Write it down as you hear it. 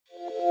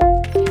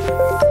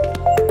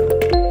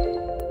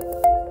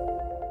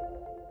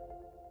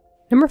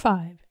Number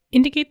 5,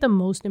 indicate the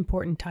most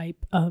important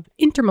type of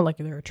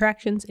intermolecular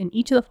attractions in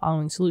each of the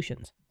following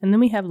solutions. And then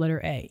we have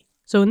letter A.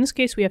 So in this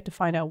case, we have to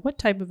find out what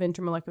type of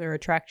intermolecular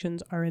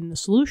attractions are in the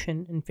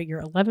solution in figure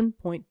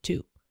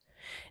 11.2.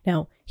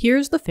 Now,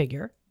 here's the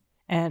figure,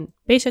 and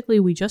basically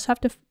we just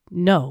have to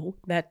know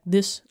that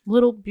this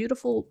little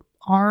beautiful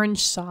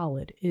orange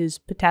solid is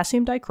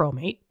potassium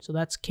dichromate, so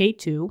that's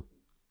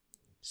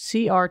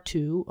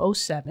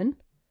K2Cr2O7,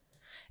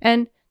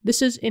 and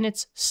this is in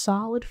its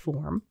solid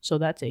form, so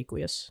that's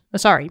aqueous.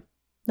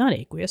 Not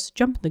aqueous,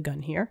 jumping the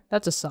gun here,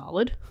 that's a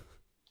solid.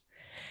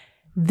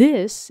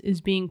 This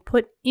is being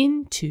put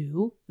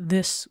into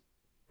this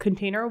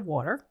container of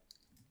water,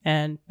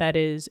 and that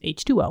is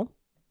H2O.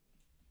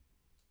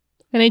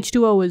 And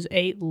H2O is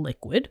a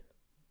liquid.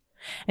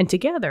 And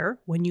together,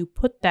 when you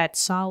put that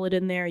solid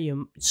in there,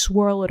 you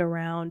swirl it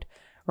around,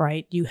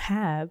 right? You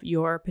have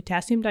your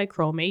potassium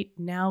dichromate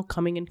now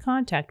coming in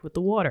contact with the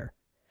water.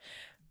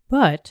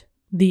 But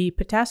the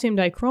potassium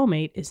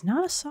dichromate is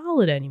not a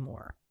solid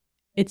anymore.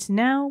 It's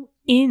now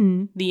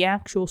in the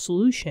actual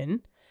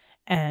solution,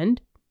 and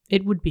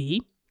it would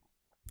be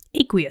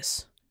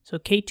aqueous. So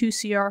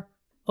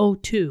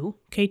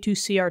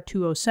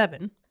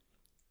K2Cr2O7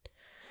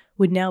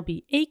 would now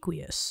be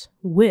aqueous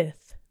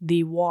with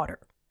the water.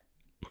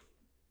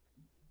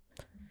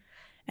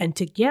 And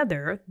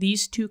together,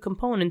 these two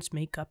components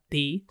make up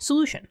the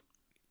solution.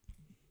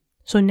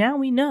 So now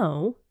we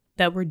know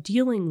that we're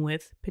dealing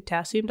with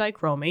potassium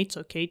dichromate,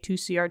 so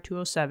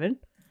K2Cr2O7,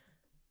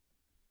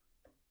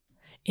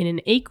 in an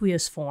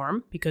aqueous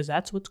form, because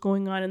that's what's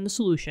going on in the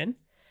solution,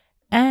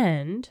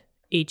 and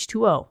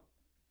H2O,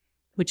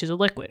 which is a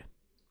liquid.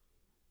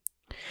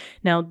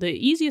 Now, the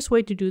easiest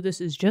way to do this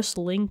is just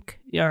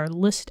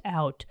list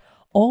out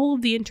all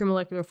of the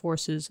intermolecular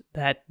forces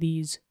that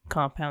these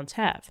compounds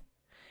have.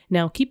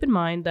 Now, keep in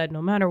mind that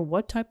no matter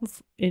what type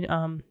of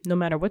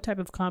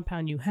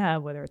compound you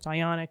have, whether it's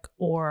ionic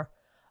or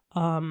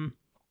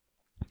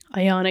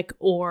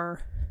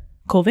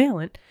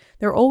covalent,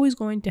 they're always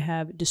going to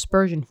have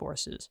dispersion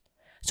forces.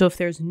 So if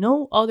there's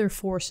no other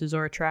forces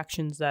or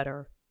attractions that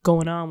are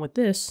going on with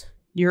this,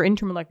 your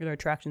intermolecular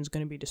attraction is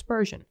going to be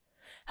dispersion.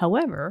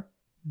 However,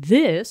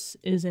 this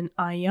is an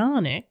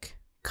ionic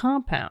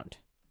compound,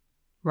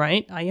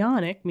 right?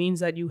 Ionic means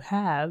that you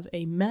have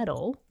a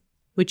metal,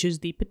 which is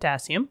the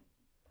potassium,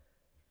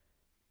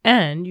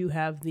 and you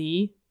have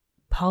the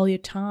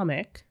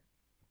polyatomic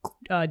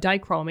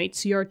dichromate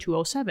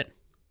Cr2O7.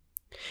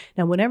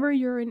 Now, whenever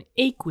you're in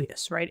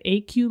aqueous, right?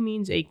 AQ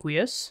means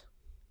aqueous,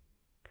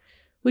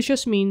 which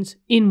just means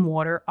in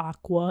water,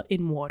 aqua,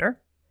 in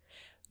water.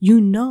 You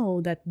know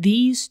that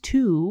these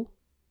two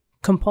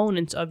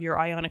components of your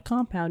ionic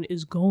compound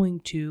is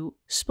going to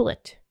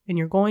split, and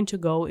you're going to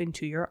go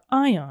into your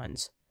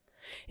ions.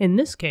 In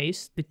this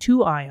case, the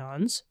two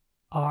ions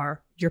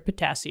are your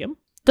potassium.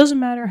 Doesn't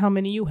matter how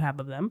many you have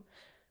of them.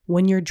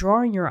 When you're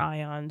drawing your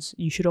ions,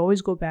 you should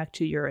always go back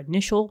to your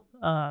initial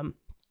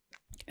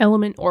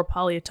element or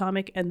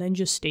polyatomic and then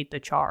just state the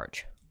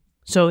charge.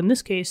 So in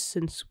this case,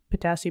 since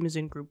potassium is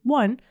in group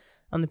 1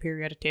 on the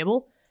periodic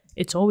table,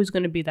 it's always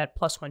going to be that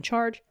 +1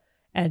 charge,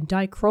 and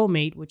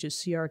dichromate, which is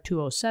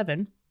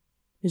Cr2O7,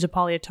 is a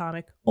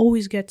polyatomic,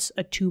 always gets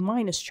a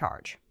 2-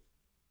 charge.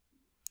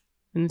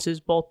 And this is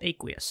both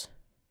aqueous.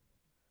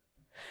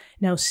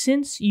 Now,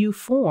 since you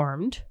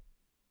formed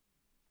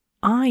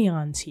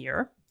ions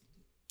here,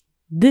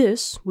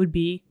 this would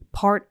be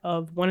part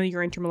of one of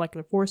your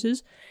intermolecular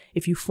forces.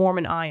 If you form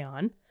an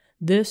ion,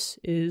 this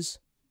is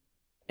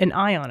an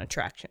ion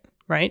attraction,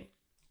 right?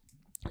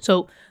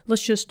 So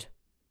let's just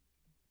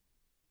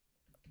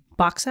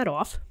box that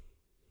off.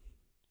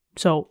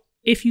 So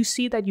if you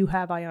see that you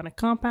have ionic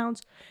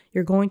compounds,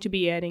 you're going to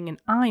be adding an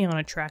ion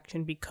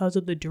attraction because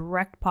of the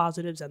direct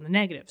positives and the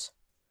negatives.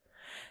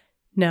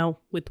 Now,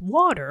 with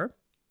water,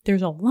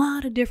 there's a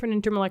lot of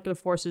different intermolecular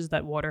forces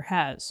that water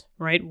has,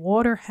 right?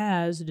 Water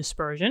has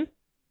dispersion.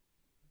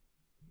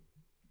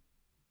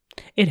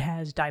 It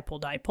has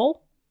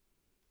dipole-dipole.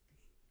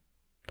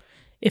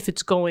 If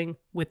it's going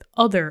with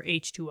other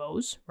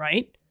H2Os,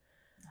 right?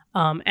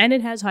 And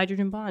it has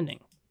hydrogen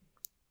bonding.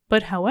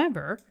 But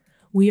however,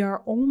 we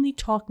are only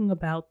talking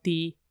about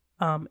the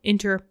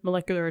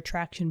intermolecular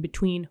attraction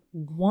between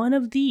one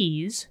of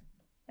these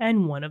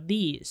and one of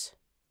these.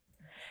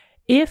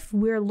 If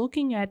we're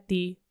looking at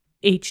the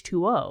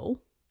H2O,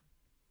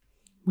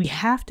 we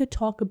have to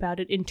talk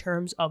about it in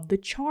terms of the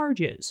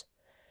charges,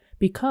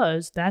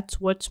 because that's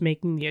what's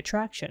making the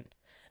attraction.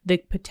 The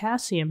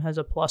potassium has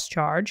a plus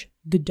charge,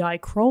 the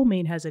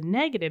dichromate has a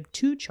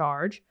 -2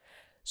 charge,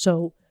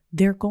 so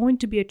they're going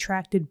to be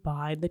attracted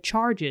by the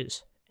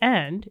charges.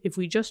 And if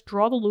we just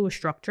draw the Lewis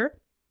structure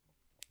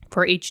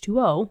for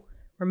H2O,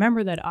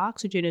 remember that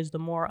oxygen is the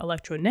more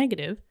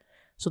electronegative,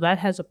 so that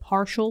has a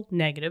partial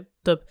negative.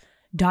 The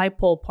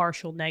dipole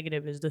partial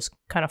negative is this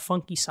kind of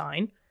funky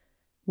sign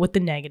with the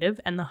negative,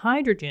 and the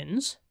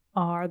hydrogens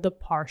are the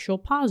partial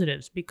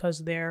positives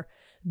because they're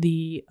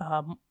the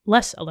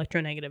less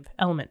electronegative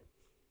element.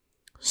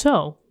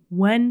 So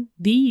when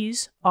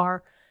these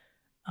are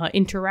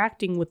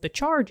interacting with the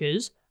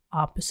charges,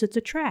 opposites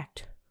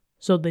attract.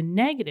 So the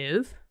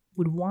negative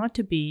would want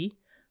to be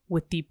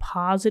with the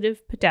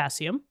positive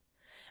potassium,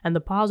 and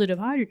the positive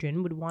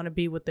hydrogen would want to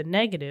be with the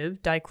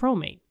negative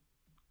dichromate.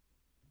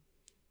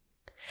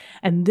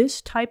 And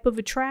this type of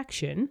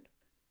attraction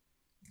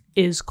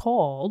is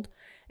called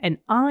an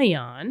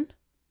ion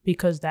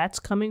because that's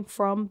coming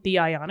from the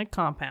ionic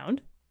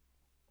compound.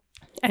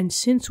 And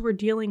since we're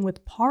dealing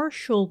with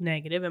partial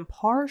negative and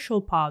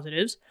partial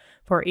positives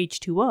for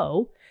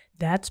H2O,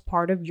 that's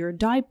part of your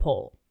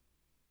dipole.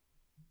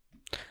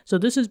 So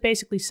this is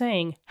basically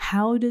saying,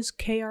 how does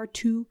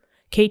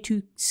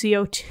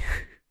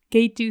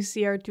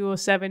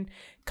K2Cr207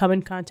 come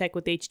in contact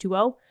with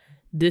H2O?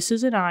 This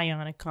is an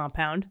ionic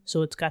compound,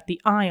 so it's got the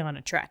ion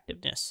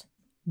attractiveness.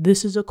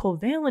 This is a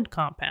covalent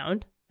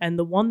compound, and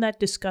the one that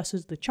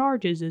discusses the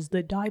charges is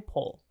the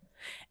dipole,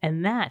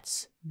 and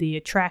that's the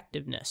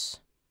attractiveness.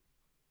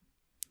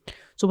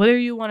 So whether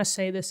you want to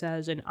say this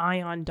as an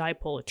ion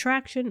dipole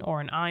attraction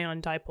or an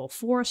ion dipole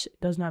force, it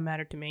does not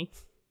matter to me.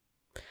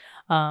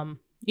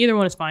 Either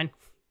one is fine.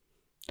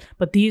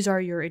 But these are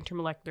your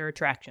intermolecular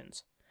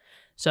attractions.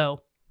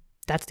 So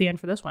that's the end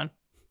for this one.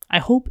 I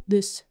hope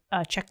this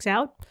checks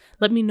out.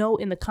 Let me know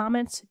in the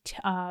comments.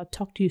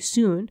 Talk to you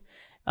soon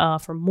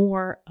for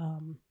more,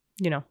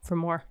 for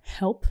more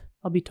help.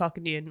 I'll be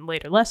talking to you in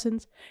later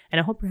lessons.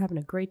 And I hope you're having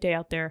a great day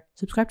out there.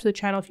 Subscribe to the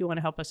channel if you want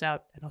to help us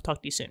out. And I'll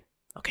talk to you soon.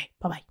 Okay,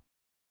 bye-bye.